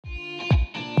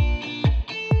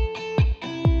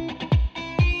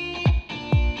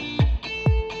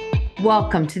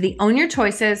Welcome to the Own Your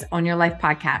Choices, Own Your Life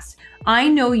podcast. I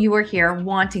know you are here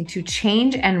wanting to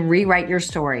change and rewrite your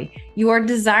story. You are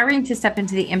desiring to step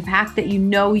into the impact that you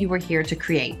know you are here to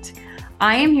create.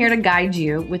 I am here to guide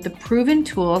you with the proven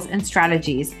tools and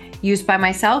strategies used by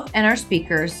myself and our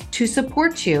speakers to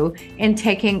support you in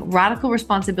taking radical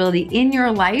responsibility in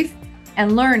your life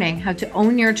and learning how to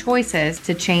own your choices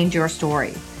to change your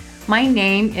story. My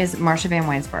name is Marsha Van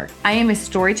Weinsberg. I am a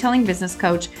storytelling business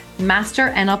coach, master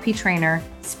NLP trainer,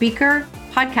 speaker,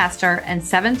 podcaster, and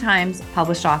 7 times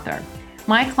published author.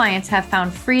 My clients have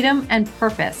found freedom and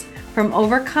purpose from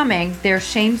overcoming their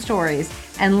shame stories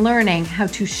and learning how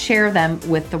to share them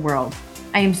with the world.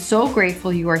 I am so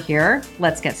grateful you are here.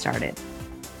 Let's get started.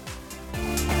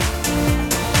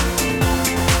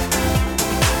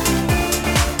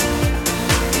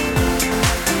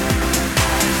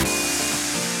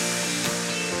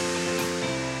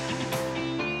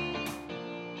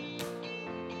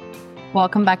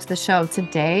 Welcome back to the show.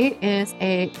 Today is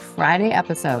a Friday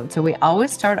episode. So we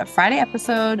always start a Friday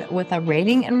episode with a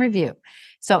rating and review.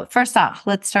 So first off,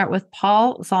 let's start with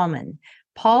Paul Zalman.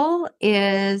 Paul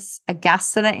is a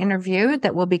guest that I interviewed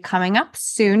that will be coming up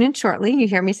soon and shortly. You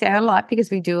hear me say that a lot because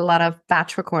we do a lot of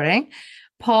batch recording.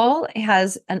 Paul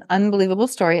has an unbelievable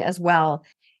story as well.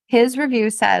 His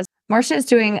review says, Marsha is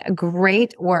doing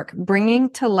great work bringing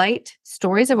to light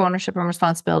stories of ownership and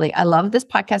responsibility. I love this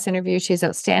podcast interview. She's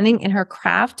outstanding in her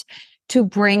craft to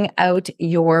bring out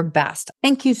your best.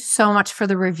 Thank you so much for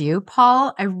the review,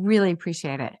 Paul. I really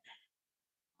appreciate it.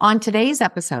 On today's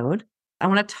episode, I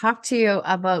want to talk to you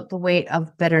about the weight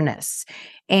of bitterness.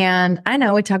 And I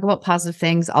know we talk about positive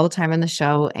things all the time in the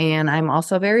show, and I'm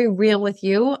also very real with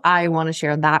you. I want to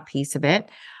share that piece of it.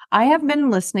 I have been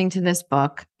listening to this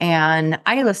book, and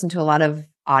I listen to a lot of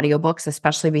audiobooks,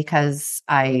 especially because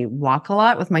I walk a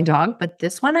lot with my dog. But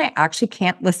this one I actually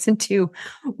can't listen to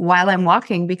while I'm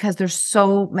walking because there's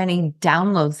so many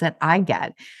downloads that I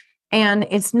get. And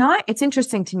it's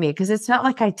interesting to me because it's not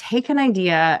like I take an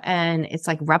idea and it's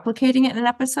like replicating it in an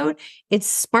episode. It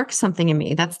sparks something in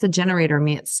me. That's the generator in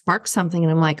me. It sparks something.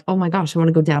 And I'm like, oh my gosh, I want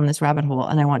to go down this rabbit hole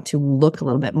and I want to look a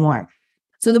little bit more.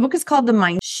 So the book is called The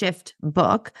Mind Shift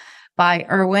Book by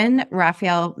Erwin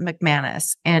Raphael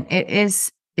McManus. And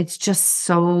it's just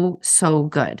so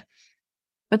good.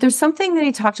 But there's something that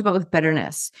he talked about with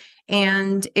bitterness.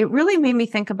 And it really made me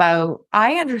think about,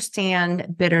 I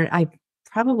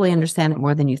probably understand it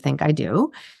more than you think I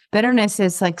do. Bitterness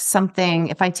is like something,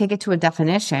 if I take it to a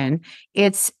definition,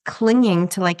 it's clinging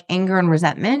to like anger and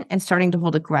resentment and starting to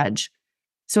hold a grudge.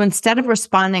 So instead of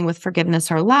responding with forgiveness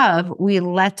or love, we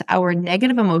let our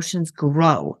negative emotions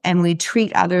grow and we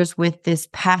treat others with this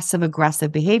passive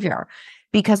aggressive behavior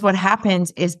because what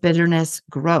happens is bitterness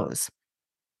grows.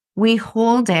 We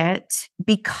hold it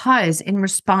because in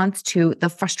response to the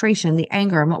frustration, the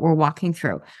anger, and what we're walking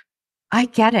through. I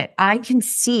get it. I can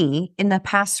see in the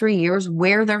past 3 years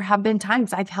where there have been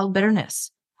times I've held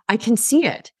bitterness. I can see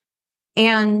it.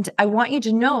 And I want you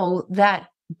to know that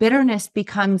bitterness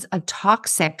becomes a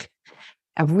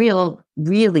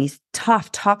really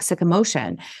tough, toxic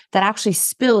emotion that actually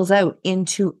spills out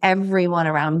into everyone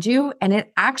around you. And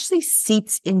it actually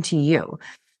seeps into you.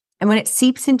 And when it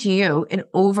seeps into you, it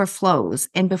overflows.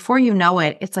 And before you know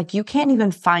it, it's like you can't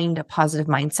even find a positive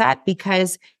mindset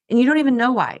and you don't even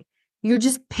know why. You're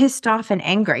just pissed off and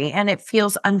angry and it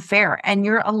feels unfair and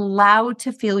you're allowed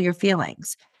to feel your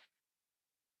feelings.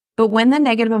 But when the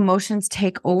negative emotions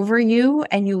take over you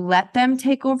and you let them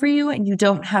take over you and you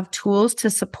don't have tools to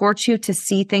support you to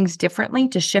see things differently,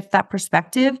 to shift that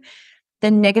perspective,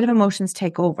 then negative emotions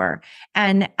take over.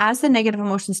 And as the negative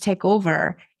emotions take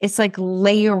over, it's like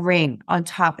layering on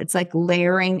top. It's like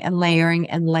layering and layering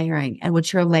and layering. And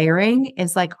what you're layering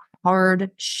is like hard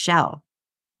shell.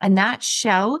 And that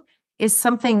shell is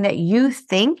something that you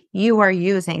think you are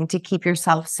using to keep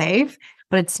yourself safe,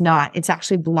 but it's not. It's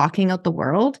actually blocking out the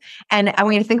world. And I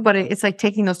want you to think about it. It's like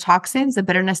taking those toxins, the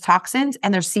bitterness toxins,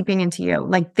 and they're seeping into you.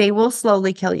 Like they will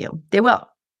slowly kill you. They will.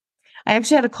 I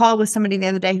actually had a call with somebody the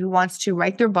other day who wants to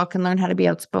write their book and learn how to be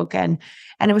outspoken.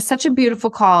 And it was such a beautiful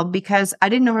call because I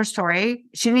didn't know her story.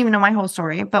 She didn't even know my whole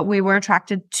story, but we were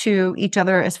attracted to each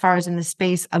other as far as in the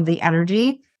space of the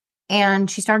energy. And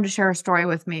she started to share her story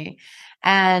with me.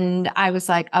 And I was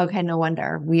like, okay, no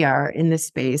wonder we are in this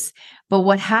space. But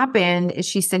what happened is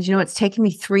she said, it's taken me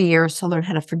 3 years to learn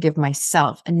how to forgive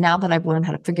myself. And now that I've learned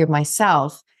how to forgive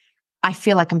myself, I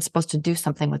feel like I'm supposed to do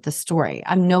something with this story.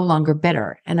 I'm no longer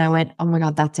bitter. And I went, oh my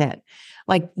God, that's it.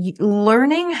 Like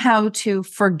learning how to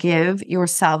forgive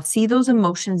yourself, see those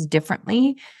emotions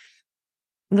differently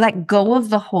let go of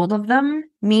the hold of them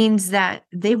means that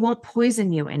they won't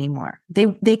poison you anymore.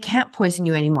 They can't poison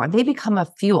you anymore. They become a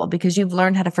fuel because you've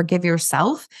learned how to forgive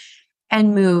yourself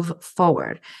and move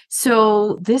forward.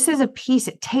 So this is a piece.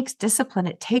 It takes discipline.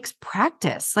 It takes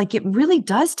practice. Like it really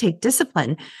does take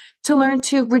discipline to learn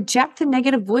to reject the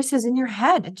negative voices in your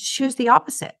head and to choose the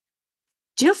opposite.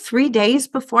 Do you know 3 days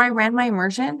before I ran my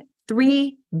immersion,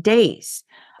 3 days,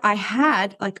 I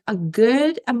had like a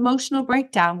good emotional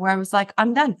breakdown where I was like,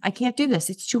 I'm done. I can't do this.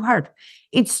 It's too hard.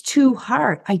 It's too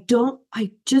hard. I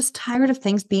just tired of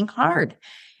things being hard.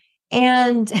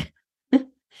 And I'm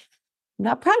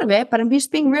not proud of it, but I'm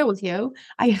just being real with you.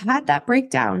 I had that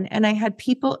breakdown and I had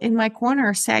people in my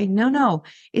corner say, no,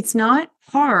 it's not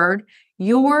hard.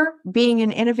 You're being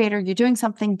an innovator. You're doing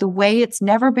something the way it's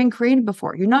never been created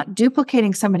before. You're not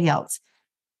duplicating somebody else.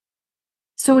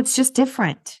 So it's just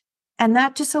different. And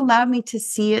that just allowed me to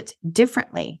see it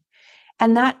differently.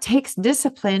 And that takes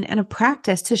discipline and a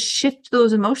practice to shift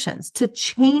those emotions, to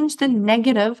change the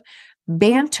negative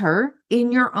banter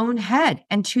in your own head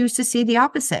and choose to see the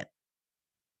opposite.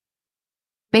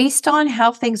 Based on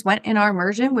how things went in our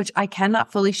immersion, which I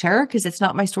cannot fully share because it's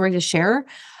not my story to share,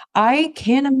 I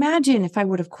can't imagine if I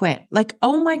would have quit. Like,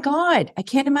 oh my God, I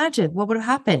can't imagine what would have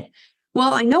happened.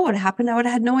 Well, I know what happened. I would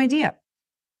have had no idea.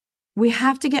 We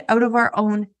have to get out of our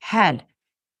own head.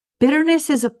 Bitterness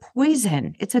is a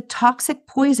poison. It's a toxic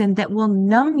poison that will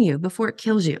numb you before it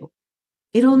kills you.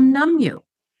 It'll numb you.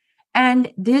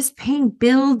 And this pain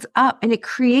builds up and it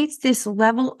creates this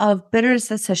level of bitterness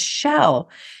that's a shell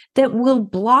that will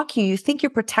block you. You think you're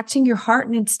protecting your heart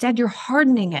and instead you're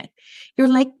hardening it. You're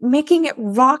like making it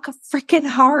rock freaking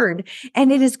hard and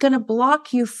it is going to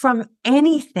block you from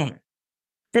anything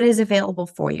that is available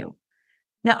for you.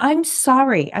 Now, I'm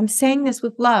sorry. I'm saying this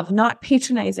with love, not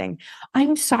patronizing.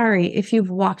 I'm sorry if you've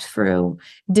walked through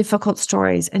difficult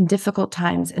stories and difficult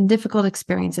times and difficult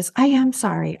experiences. I am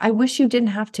sorry. I wish you didn't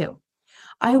have to.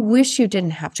 I wish you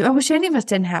didn't have to. I wish any of us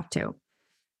didn't have to.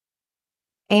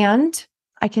 And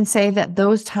I can say that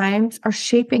those times are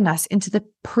shaping us into the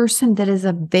person that is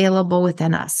available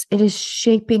within us. It is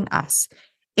shaping us.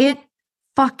 It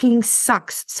fucking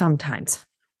sucks sometimes.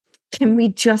 Can we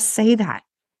just say that?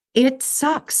 It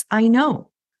sucks. I know.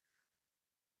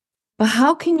 But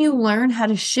how can you learn how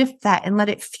to shift that and let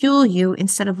it fuel you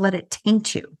instead of let it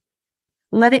taint you?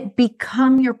 Let it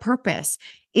become your purpose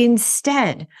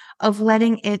instead of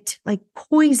letting it like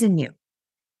poison you.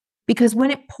 Because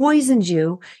when it poisons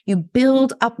you, you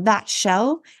build up that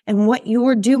shell. And what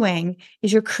you're doing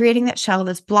is you're creating that shell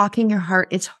that's blocking your heart.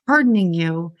 It's hardening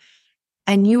you.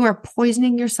 And you are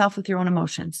poisoning yourself with your own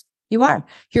emotions. You are.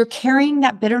 You're carrying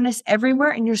that bitterness everywhere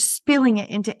and you're spilling it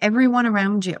into everyone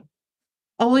around you.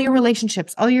 All your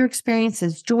relationships, all your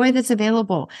experiences, joy that's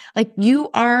available. Like you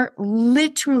are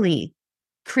literally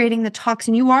creating the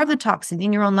toxin. You are the toxin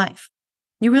in your own life.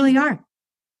 You really are.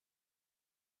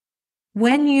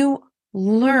 When you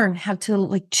learn how to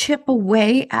like chip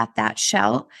away at that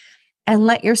shell and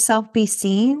let yourself be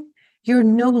seen, you're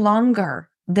no longer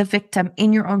the victim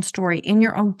in your own story, in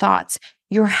your own thoughts,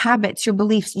 your habits, your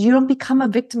beliefs. You don't become a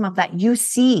victim of that. You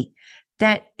see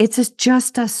that it's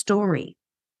just a story.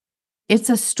 It's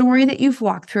a story that you've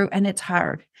walked through and it's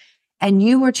hard. And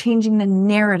you are changing the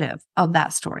narrative of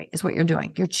that story is what you're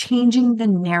doing. You're changing the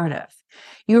narrative.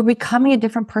 You're becoming a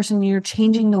different person. You're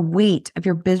changing the weight of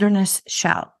your bitterness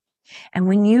shell. And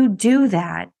when you do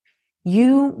that,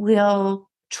 you will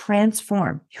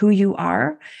transform who you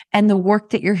are and the work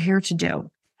that you're here to do.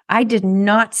 I did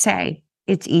not say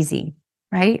it's easy,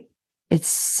 right? It's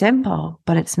simple,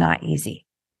 but it's not easy.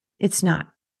 It's not.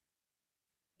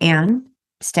 And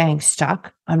staying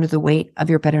stuck under the weight of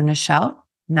your bitterness shell,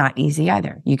 not easy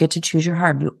either. You get to choose your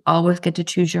hard. You always get to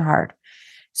choose your hard.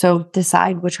 So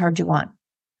decide which hard you want.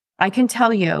 I can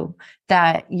tell you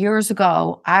that years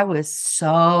ago, I was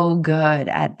so good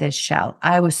at this shell.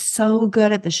 I was so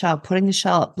good at the shell, putting the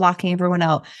shell up, blocking everyone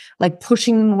out, like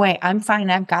pushing them away. I'm fine.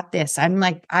 I've got this. I'm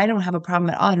like, I don't have a problem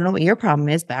at all. I don't know what your problem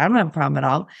is, but I don't have a problem at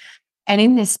all. And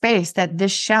in this space that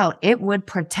this shell, it would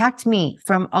protect me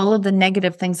from all of the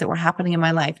negative things that were happening in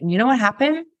my life. And you know what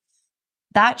happened?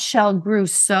 That shell grew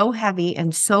so heavy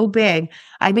and so big.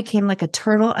 I became like a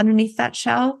turtle underneath that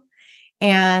shell.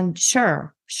 And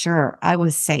sure, I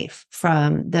was safe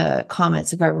from the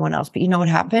comments of everyone else. But you know what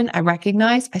happened? I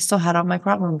recognized I still had all my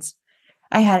problems.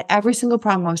 I had every single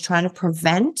problem I was trying to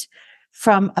prevent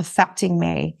from affecting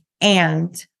me.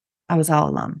 And I was all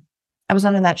alone. I was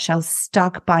under that shell,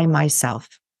 stuck by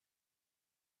myself.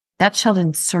 That shell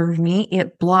didn't serve me.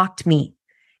 It blocked me.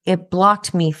 It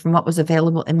blocked me from what was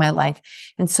available in my life.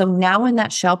 And so now when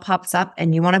that shell pops up,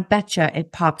 and you want to betcha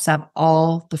it pops up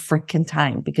all the freaking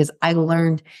time, because I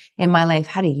learned in my life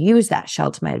how to use that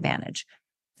shell to my advantage.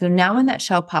 So now when that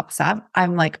shell pops up,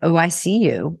 I'm like, oh, I see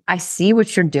you. I see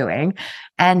what you're doing,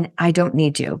 and I don't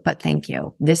need you, but thank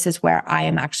you. This is where I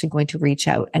am actually going to reach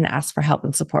out and ask for help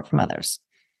and support from others,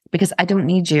 because I don't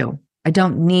need you. I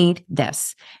don't need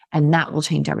this. And that will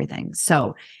change everything.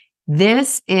 So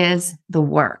this is the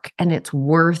work, and it's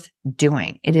worth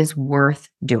doing. It is worth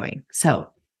doing. So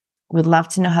would love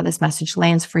to know how this message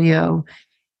lands for you.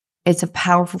 It's a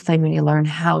powerful thing when you learn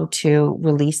how to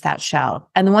release that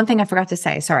shell. And the one thing I forgot to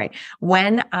say, sorry,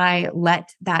 when I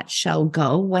let that shell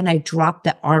go, when I dropped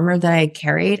the armor that I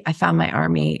carried, I found my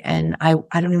army, and I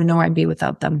don't even know where I'd be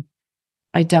without them.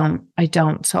 I don't.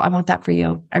 So I want that for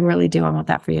you. I really do. I want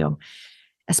that for you,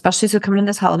 especially as we're coming in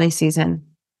this holiday season,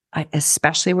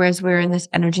 especially whereas we're in this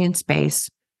energy and space.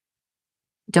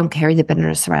 Don't carry the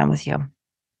bitterness around with you.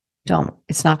 Don't.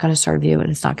 It's not going to serve you,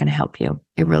 and it's not going to help you.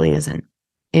 It really isn't.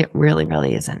 It really,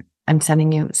 really isn't. I'm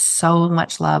sending you so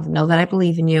much love. Know that I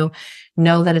believe in you.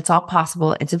 Know that it's all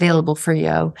possible. It's available for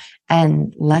you.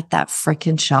 And let that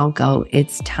freaking shell go.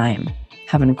 It's time.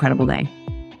 Have an incredible day.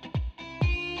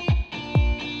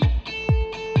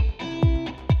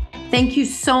 Thank you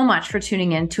so much for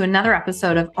tuning in to another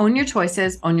episode of Own Your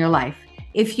Choices, Own Your Life.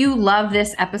 If you love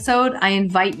this episode, I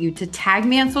invite you to tag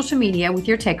me on social media with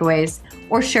your takeaways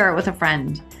or share it with a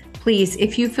friend. Please,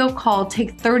 if you feel called,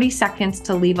 take 30 seconds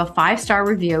to leave a 5-star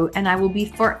review, and I will be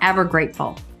forever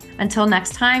grateful. Until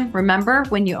next time, remember,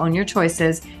 when you own your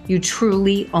choices, you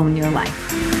truly own your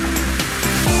life.